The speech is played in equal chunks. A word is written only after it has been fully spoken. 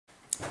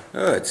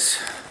It's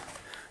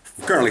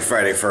currently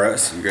Friday for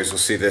us. You guys will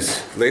see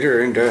this later,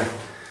 and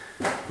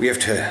we have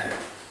to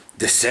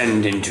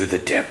descend into the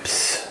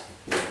depths.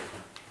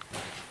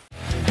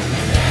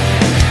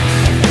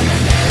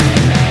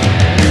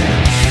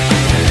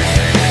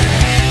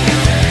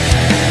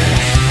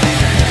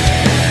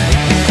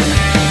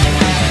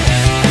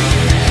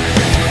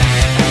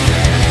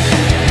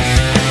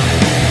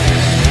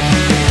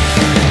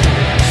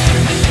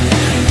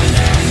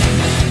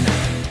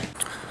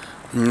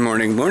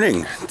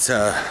 Morning. It's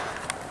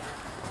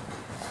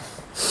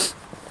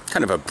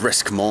kind of a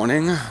brisk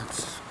morning.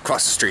 It's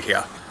across the street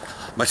here.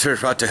 My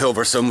trip out to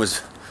Hilversum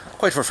was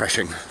quite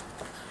refreshing.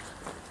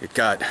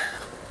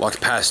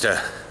 Walked past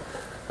a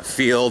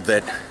field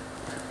that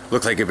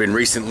looked like it had been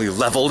recently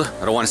leveled.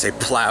 I don't want to say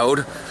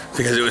plowed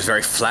because it was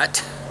very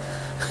flat.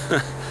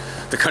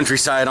 The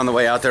countryside on the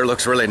way out there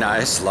looks really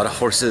nice. A lot of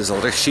horses, a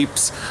lot of sheep,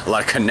 a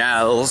lot of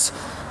canals.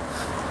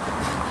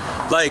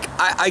 Like,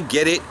 I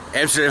get it.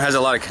 Amsterdam has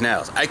a lot of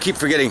canals. I keep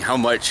forgetting how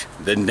much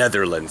the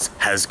Netherlands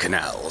has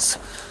canals.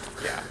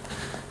 Yeah.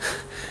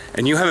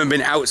 And you haven't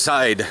been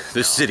outside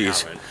the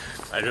cities.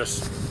 I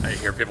haven't. I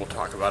hear people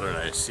talk about it and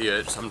I see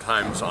it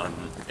sometimes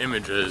on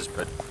images,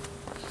 but...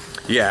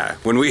 Yeah,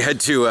 when we head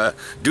to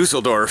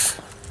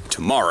Dusseldorf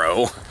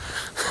tomorrow,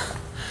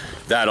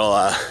 that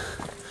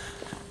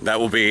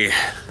will be...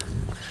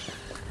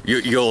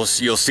 You'll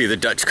see the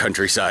Dutch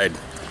countryside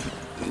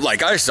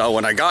like I saw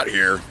when I got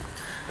here.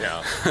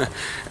 Yeah.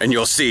 And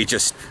you'll see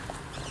just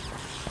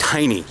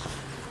tiny,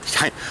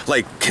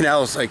 like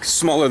canals like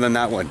smaller than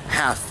that one,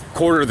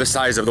 quarter the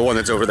size of the one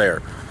that's over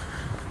there.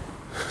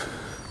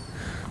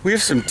 We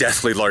have some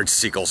deathly large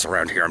seagulls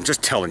around here, I'm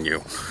just telling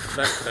you.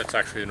 That's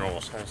actually a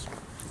normal size.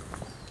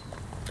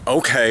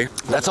 Okay.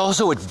 That's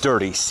also a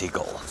dirty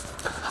seagull.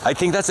 I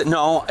think it's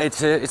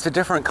a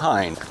different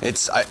kind.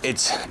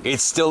 It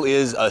still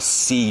is a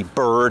sea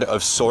bird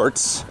of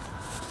sorts,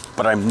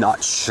 but I'm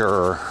not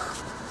sure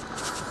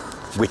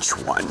which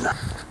one.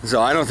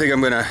 So I don't think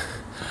I'm gonna...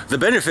 The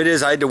benefit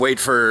is I had to wait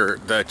for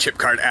the chip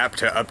card app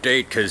to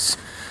update because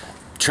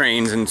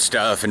trains and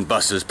stuff and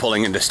buses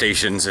pulling into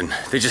stations and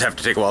they just have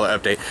to take a while to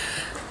update.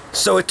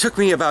 So it took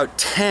me about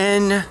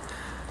 10.9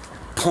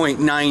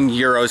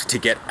 euros to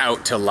get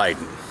out to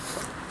Leiden.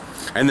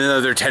 And then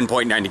another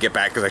 10.9 to get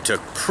back because I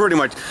took pretty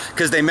much...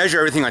 Because they measure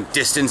everything on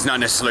distance, not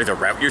necessarily the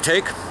route you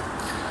take.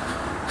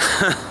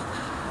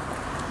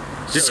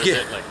 Just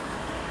get... like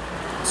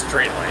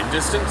straight line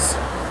distance?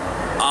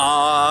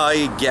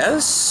 I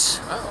guess.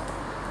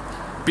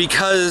 Oh.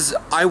 Because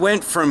I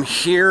went from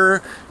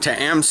here to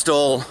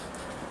Amstel,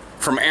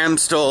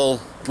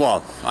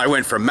 I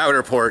went from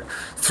Muiderpoort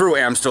through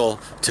Amstel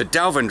to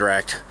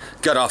Duivendrecht,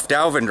 got off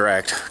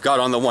Duivendrecht,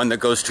 got on the one that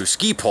goes to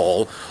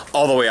Schiphol,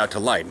 all the way out to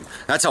Leiden.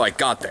 That's how I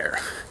got there.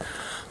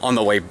 On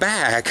the way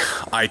back,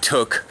 I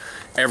took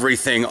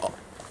everything,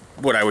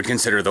 what I would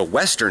consider the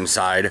western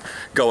side,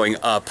 going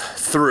up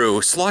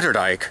through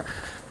Sloterdijk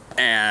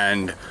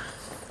and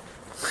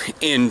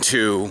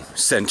into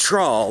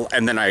Centraal,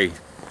 and then I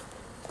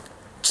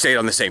stayed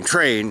on the same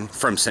train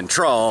from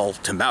Centraal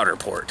to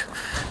Muiderpoort.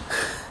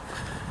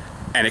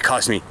 And it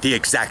cost me the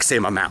exact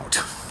same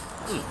amount.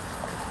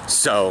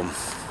 So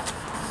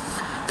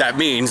that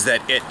means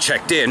that it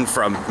checked in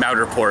from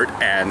Muiderpoort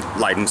and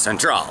Leiden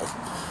Centraal.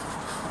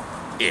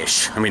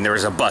 Ish. I mean, there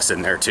was a bus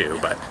in there too,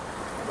 but...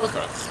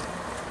 Okay.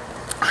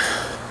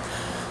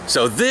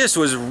 So this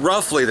was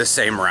roughly the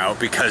same route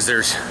because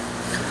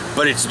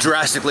but it's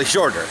drastically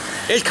shorter.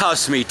 It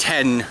cost me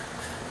 10.8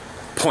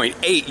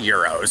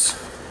 euros.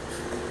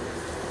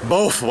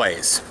 Both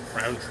ways.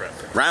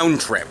 Round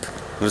trip.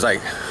 It was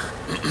like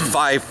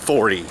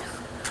 5.40.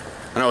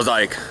 And I was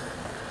like,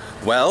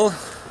 well,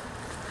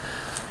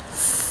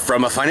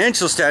 from a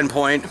financial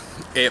standpoint,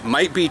 it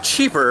might be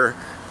cheaper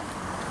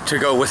to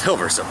go with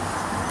Hilversum.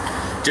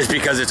 Just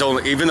because it's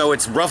only, even though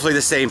it's roughly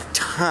the same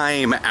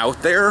time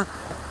out there,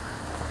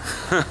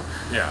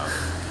 yeah,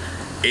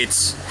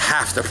 it's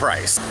half the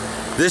price.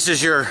 This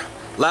is your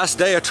last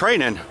day of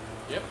training.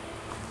 Yep.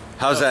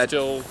 How's that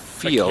still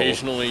feel?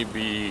 Occasionally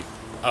be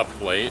up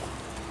late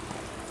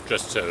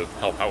just to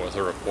help out with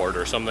a report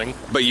or something.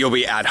 But you'll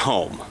be at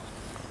home.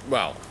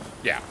 Well,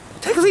 yeah.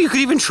 Technically, you could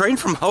even train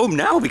from home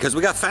now because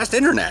we got fast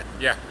internet.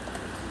 Yeah.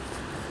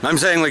 I'm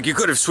saying, like, you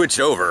could have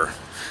switched over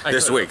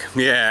this week.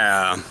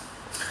 Yeah.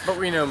 But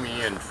we know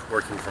me and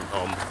working from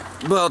home.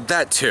 Well,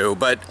 that too,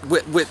 but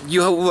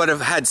you would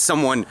have had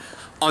someone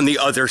on the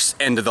other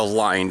end of the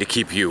line to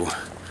keep you.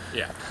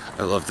 Yeah.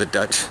 I love the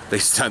Dutch.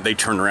 They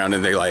turn around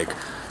and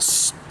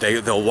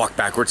they'll walk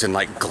backwards and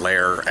like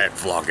glare at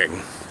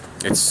vlogging.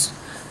 It's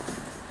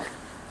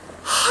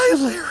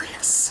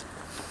hilarious.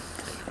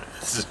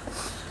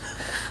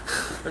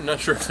 I'm not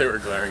sure if they were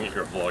glaring at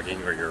your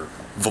vlogging or your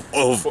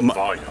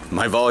volume.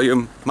 My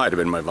volume might have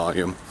been my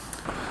volume.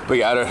 But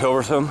yeah, out of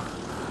Hilversum,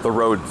 the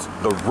roads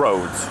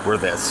were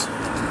this.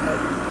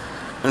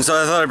 And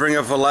so I thought I'd bring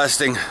up a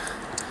lasting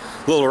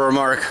little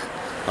remark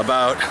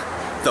about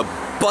the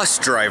bus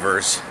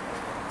drivers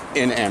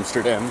in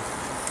Amsterdam.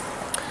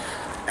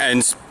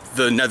 And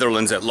the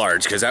Netherlands at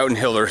large, because out in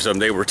Hilversum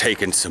they were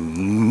taking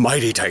some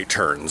mighty tight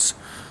turns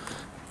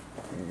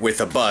with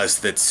a bus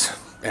that's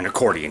an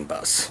accordion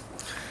bus.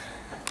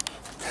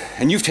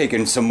 And you've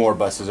taken some more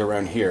buses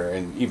around here,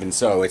 and even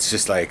so, it's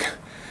just like,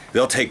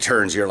 they'll take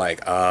turns, you're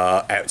like,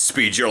 at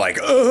speeds, you're like,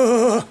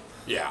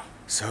 Yeah.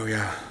 So,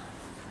 yeah.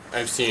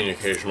 I've seen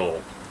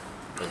occasional,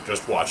 like,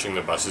 just watching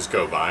the buses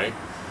go by,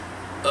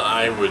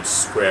 I would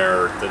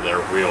swear that their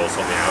wheels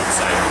on the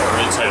outside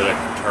or inside of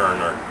the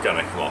turn are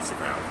gonna come off the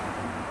ground.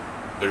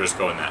 They're just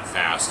going that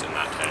fast and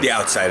that tight. The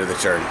outside of the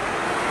turn.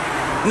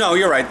 No,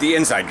 you're right, the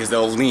inside, because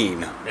they'll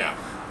lean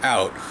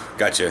out.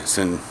 Gotcha.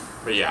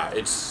 But yeah,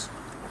 it's...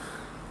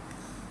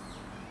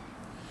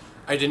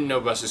 I didn't know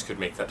buses could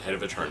make that tight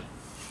of a turn.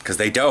 Because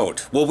they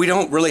don't. Well, we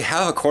don't really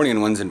have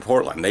accordion ones in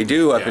Portland. They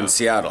do up in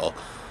Seattle.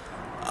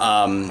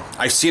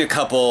 I've seen a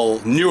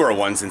couple newer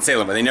ones in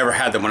Salem, but they never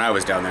had them when I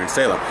was down there in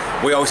Salem.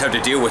 We always have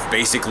to deal with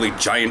basically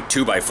giant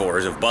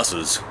 2x4s of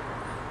buses.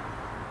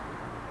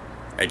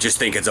 I just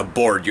think it's a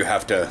board you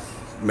have to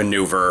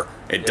maneuver.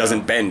 It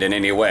doesn't bend in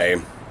any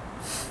way.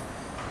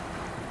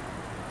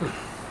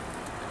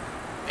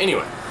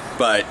 Anyway.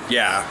 But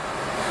yeah,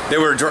 they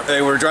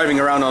were driving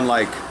around on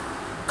like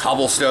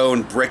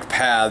cobblestone brick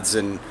paths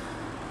and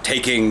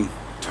taking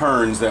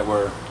turns that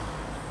were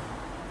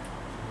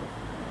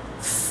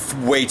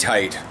way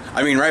tight.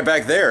 I mean, right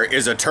back there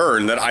is a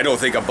turn that I don't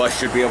think a bus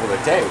should be able to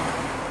take.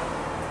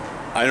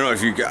 I don't know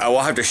if I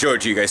will have to show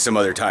it to you guys some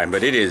other time,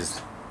 but it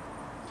is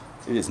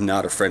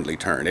not a friendly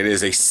turn. It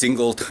is a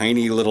single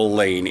tiny little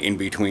lane in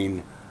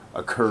between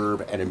a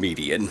curb and a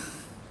median.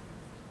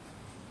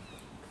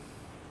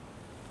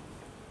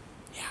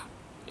 Yeah,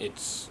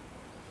 it's...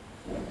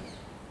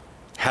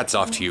 Hats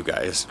off to you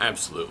guys.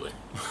 Absolutely.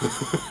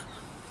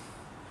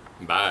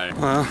 Bye.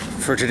 Well,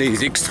 for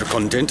today's extra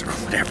content, or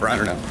whatever, I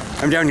don't know.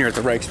 I'm down here at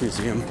the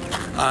Rijksmuseum.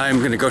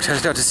 I'm gonna go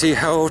test out to see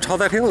how tall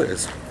that hill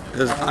is.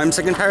 Because I'm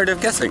sick and tired of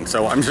guessing,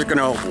 so I'm just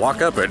gonna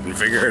walk up it and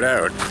figure it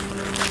out.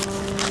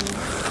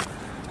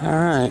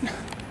 Alright.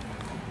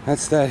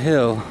 That's that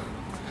hill.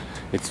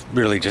 It's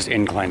really just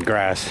inclined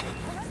grass.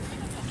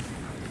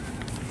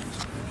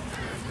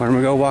 But I'm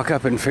gonna go walk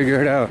up it and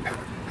figure it out.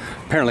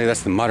 Apparently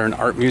that's the Modern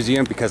Art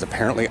Museum, because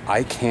apparently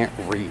I can't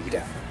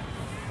read.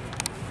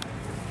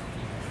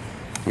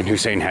 And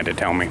Hussein had to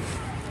tell me.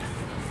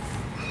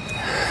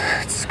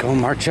 Let's go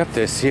march up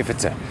this, see if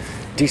it's a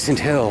decent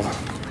hill.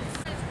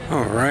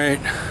 All right.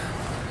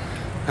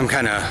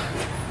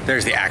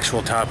 There's the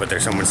actual top, but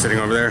there's someone sitting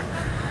over there.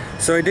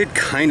 So I did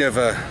kind of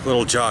a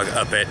little jog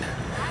up it.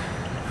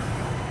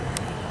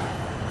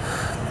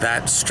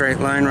 That straight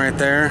line right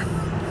there,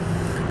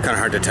 kind of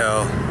hard to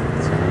tell.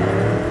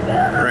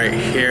 Right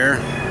here.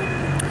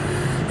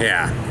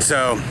 Yeah,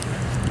 so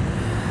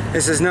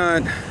this is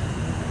not...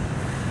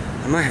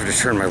 I might have to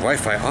turn my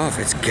Wi-Fi off.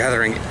 It's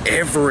gathering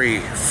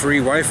every free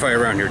Wi-Fi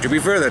around here. To be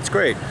fair, that's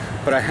great.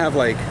 But I have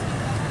like...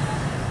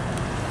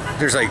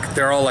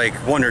 they're all like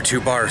 1 or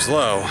 2 bars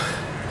low.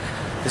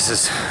 This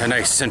is a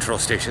nice central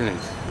station and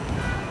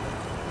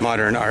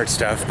modern art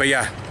stuff. But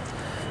yeah,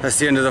 that's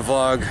the end of the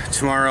vlog.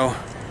 Tomorrow,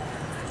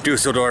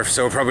 Dusseldorf,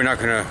 so we're probably not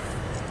gonna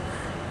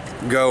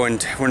go,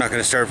 and we're not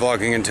gonna start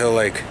vlogging until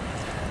like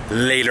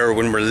later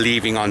when we're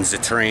leaving on the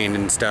train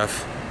and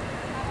stuff.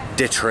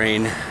 De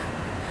train.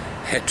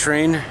 Het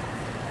train?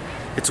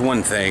 It's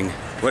one thing.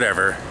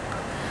 Whatever.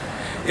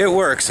 It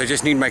works. I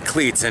just need my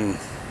cleats and,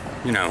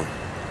 you know,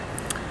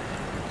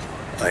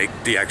 like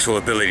the actual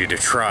ability to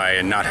try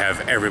and not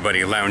have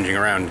everybody lounging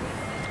around.